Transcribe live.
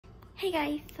Hey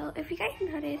guys, so if you guys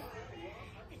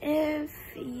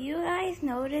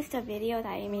noticed a video that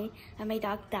I made and my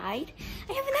dog died,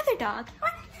 I have another dog. Come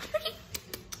on, Cookie,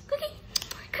 Cookie,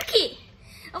 Cookie,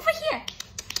 over here,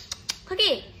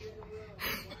 Cookie,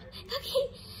 Cookie.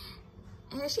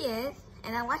 And here she is,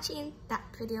 and I'm watching that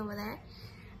video over there.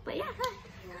 But yeah, come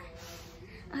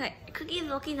on. Okay, Cookie is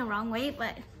looking the wrong way,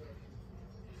 but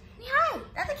hi,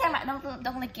 that's the camera.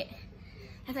 Don't lick it.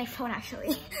 That's my phone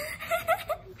actually.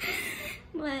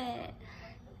 But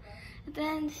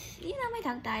then, my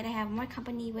dog died. I have more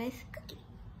company with Cookie.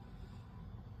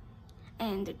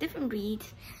 And they're different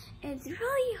breeds. It's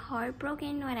really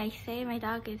heartbroken when I say my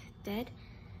dog is dead.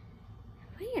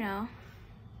 But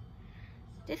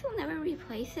this will never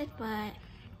replace it, but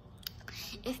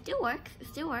it still works. It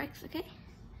still works, okay?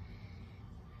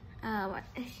 What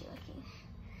is she looking?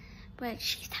 But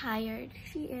she's tired.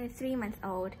 She is 3 months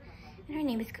old. And her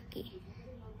name is Cookie.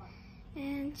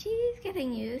 And she's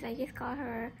getting used. I just got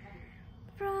her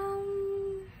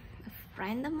from a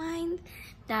friend of mine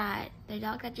that the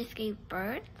dog that just gave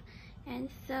birth. And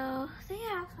so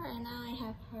yeah, for now I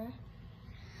have her,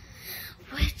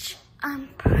 which I'm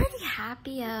pretty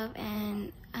happy of,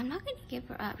 and I'm not gonna give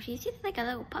her up. She's just like a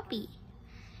little puppy.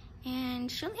 And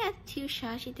she only has 2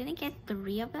 shots. She didn't get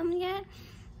 3 of them yet,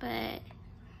 but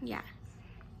yeah.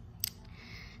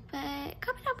 But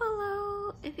comment down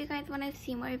below if you guys want to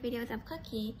see more videos of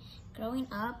Cookie growing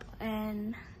up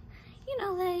and,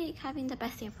 like having the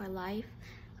best day of her life.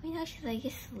 She's like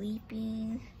just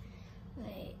sleeping.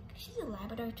 Like, she's a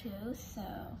Labrador too, so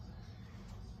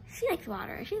she likes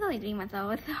water. She's only 3 months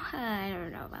old, so I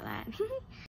don't know about that.